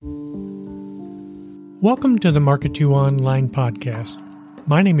Welcome to the Market 2 Online podcast.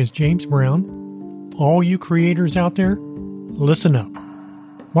 My name is James Brown. All you creators out there, listen up.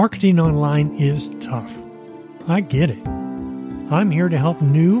 Marketing online is tough. I get it. I'm here to help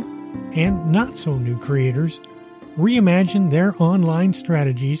new and not so new creators reimagine their online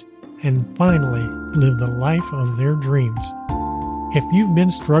strategies and finally live the life of their dreams. If you've been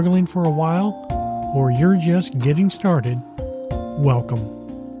struggling for a while or you're just getting started, welcome.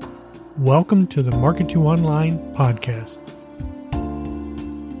 Welcome to the Market 2 Online podcast.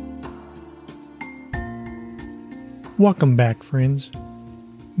 Welcome back, friends.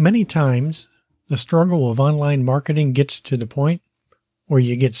 Many times, the struggle of online marketing gets to the point where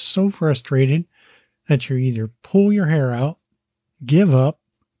you get so frustrated that you either pull your hair out, give up,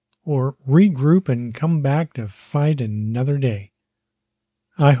 or regroup and come back to fight another day.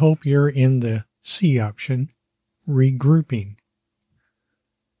 I hope you're in the C option, regrouping.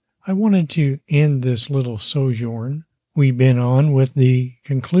 I wanted to end this little sojourn we've been on with the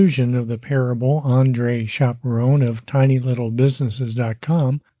conclusion of the parable Andre Chaperon of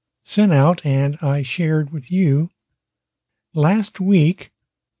TinyLittleBusinesses.com sent out and I shared with you. Last week,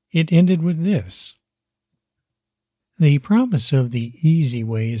 it ended with this. The promise of the easy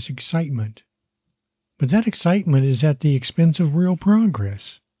way is excitement, but that excitement is at the expense of real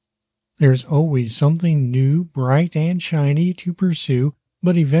progress. There's always something new, bright, and shiny to pursue.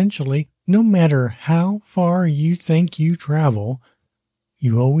 But eventually, no matter how far you think you travel,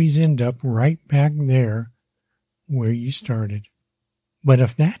 you always end up right back there where you started. But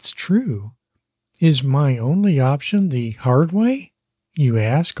if that's true, is my only option the hard way? You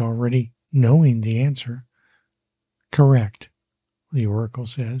ask, already knowing the answer. Correct, the oracle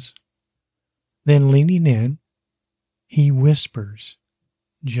says. Then leaning in, he whispers,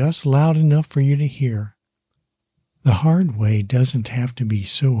 just loud enough for you to hear. The hard way doesn't have to be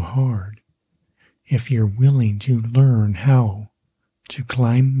so hard if you're willing to learn how to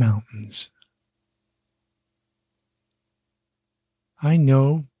climb mountains. I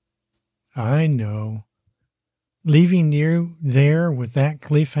know. Leaving you there with that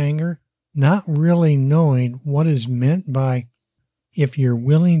cliffhanger, not really knowing what is meant by if you're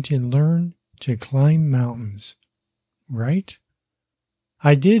willing to learn to climb mountains, right?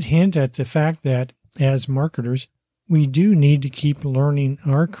 I did hint at the fact that, as marketers, we do need to keep learning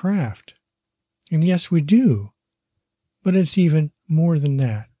our craft. And yes, we do. But it's even more than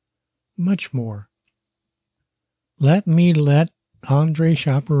that. Much more. Let Andre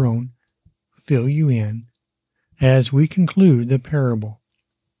Chaperon fill you in as we conclude the parable.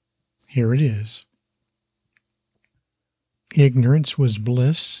 Here it is. Ignorance was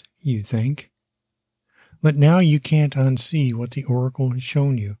bliss, you think. But now you can't unsee what the oracle has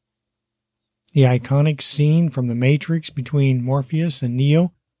shown you. The iconic scene from The Matrix between Morpheus and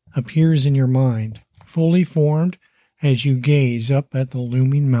Neo appears in your mind, fully formed as you gaze up at the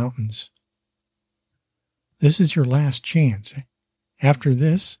looming mountains. This is your last chance. After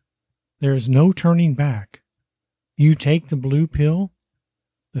this, there is no turning back. You take the blue pill,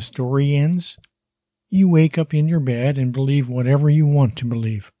 the story ends, you wake up in your bed and believe whatever you want to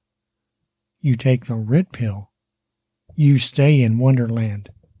believe. You take the red pill, you stay in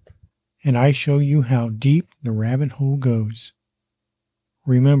Wonderland. And I show you how deep the rabbit hole goes.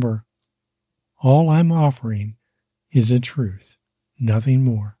 Remember, all I'm offering is a truth, nothing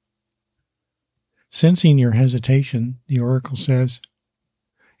more. Sensing your hesitation, the oracle says,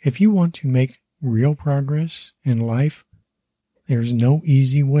 if you want to make real progress in life, there's no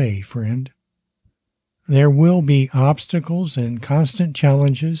easy way, friend. There will be obstacles and constant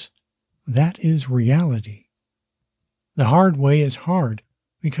challenges. That is reality. The hard way is hard,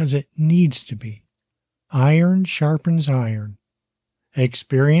 because it needs to be. Iron sharpens iron.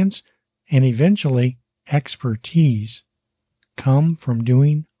 Experience and eventually expertise come from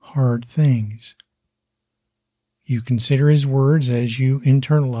doing hard things. You consider his words as you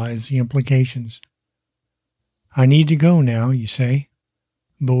internalize the implications. I need to go now, you say,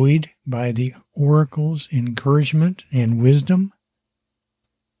 buoyed by the oracle's encouragement and wisdom.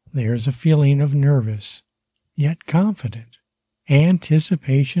 There's a feeling of nervous, yet confident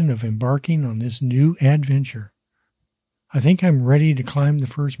anticipation of embarking on this new adventure. I think I'm ready to climb the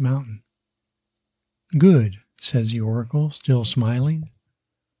first mountain. Good, says the oracle, still smiling.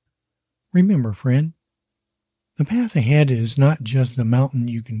 Remember, friend, the path ahead is not just the mountain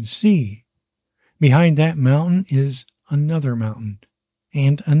you can see. Behind that mountain is another mountain,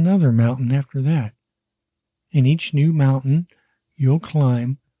 and another mountain after that. And each new mountain you'll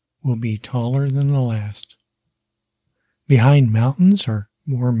climb will be taller than the last. Behind mountains are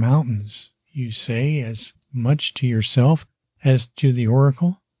more mountains, you say, as much to yourself as to the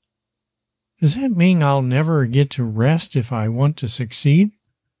oracle. Does that mean I'll never get to rest if I want to succeed?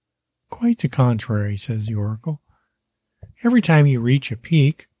 Quite the contrary, says the oracle. Every time you reach a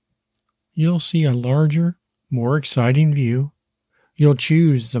peak, you'll see a larger, more exciting view. You'll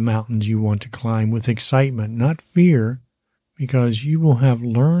choose the mountains you want to climb with excitement, not fear, because you will have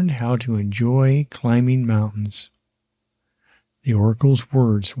learned how to enjoy climbing mountains. The oracle's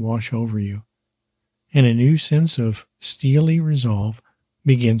words wash over you, and a new sense of steely resolve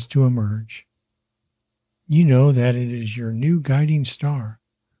begins to emerge. You know that it is your new guiding star.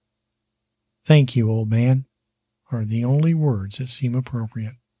 Thank you, old man, are the only words that seem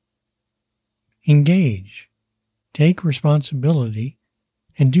appropriate. Engage, take responsibility,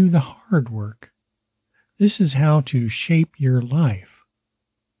 and do the hard work. This is how to shape your life.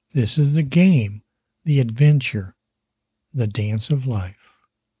 This is the game, the adventure, the dance of life.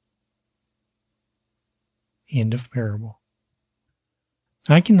 End of parable.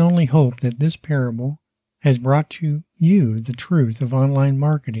 I can only hope that this parable has brought to you the truth of online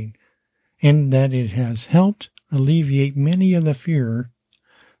marketing, and that it has helped alleviate many of the fear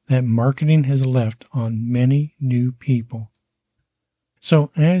that marketing has left on many new people.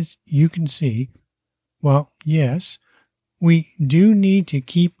 So as you can see, well, yes, we do need to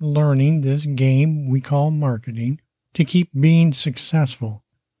keep learning this game we call marketing to keep being successful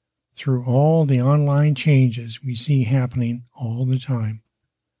through all the online changes we see happening all the time.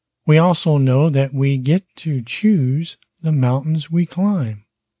 We also know that we get to choose the mountains we climb.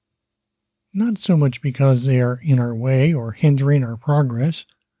 Not so much because they are in our way or hindering our progress.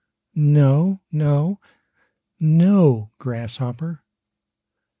 No, grasshopper.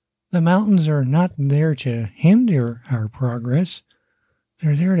 The mountains are not there to hinder our progress.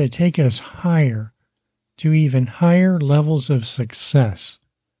 They're there to take us higher, to even higher levels of success.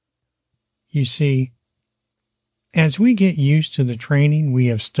 You see, as we get used to the training we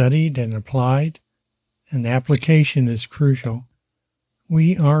have studied and applied, and application is crucial,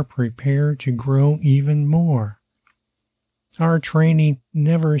 we are prepared to grow even more. Our training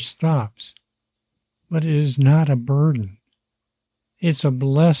never stops, but it is not a burden. It's a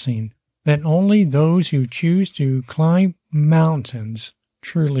blessing that only those who choose to climb mountains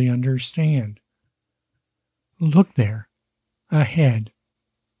truly understand. Look there, ahead,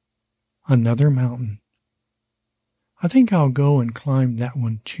 another mountain. I think I'll go and climb that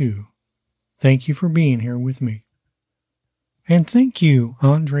one too. Thank you for being here with me. And thank you,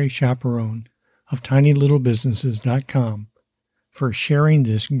 Andre Chaperone of TinyLittleBusinesses.com, for sharing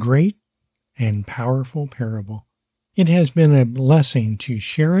this great and powerful parable. It has been a blessing to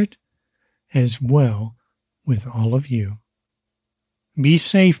share it as well with all of you. Be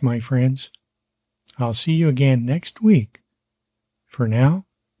safe, my friends. I'll see you again next week. For now,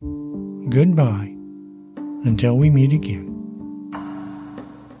 goodbye until we meet again.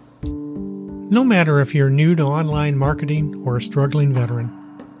 No matter if you're new to online marketing or a struggling veteran,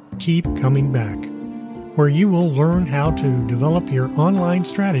 keep coming back, where you will learn how to develop your online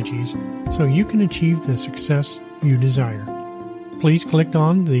strategies so you can achieve the success you desire. Please click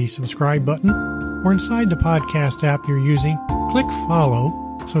on the subscribe button, or inside the podcast app you're using, click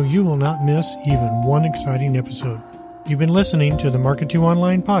follow so you will not miss even one exciting episode. You've been listening to the Market to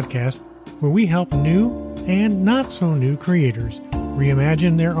Online podcast, where we help new and not so new creators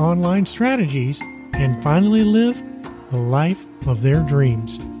reimagine their online strategies and finally live the life of their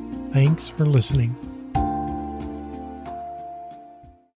dreams. Thanks for listening.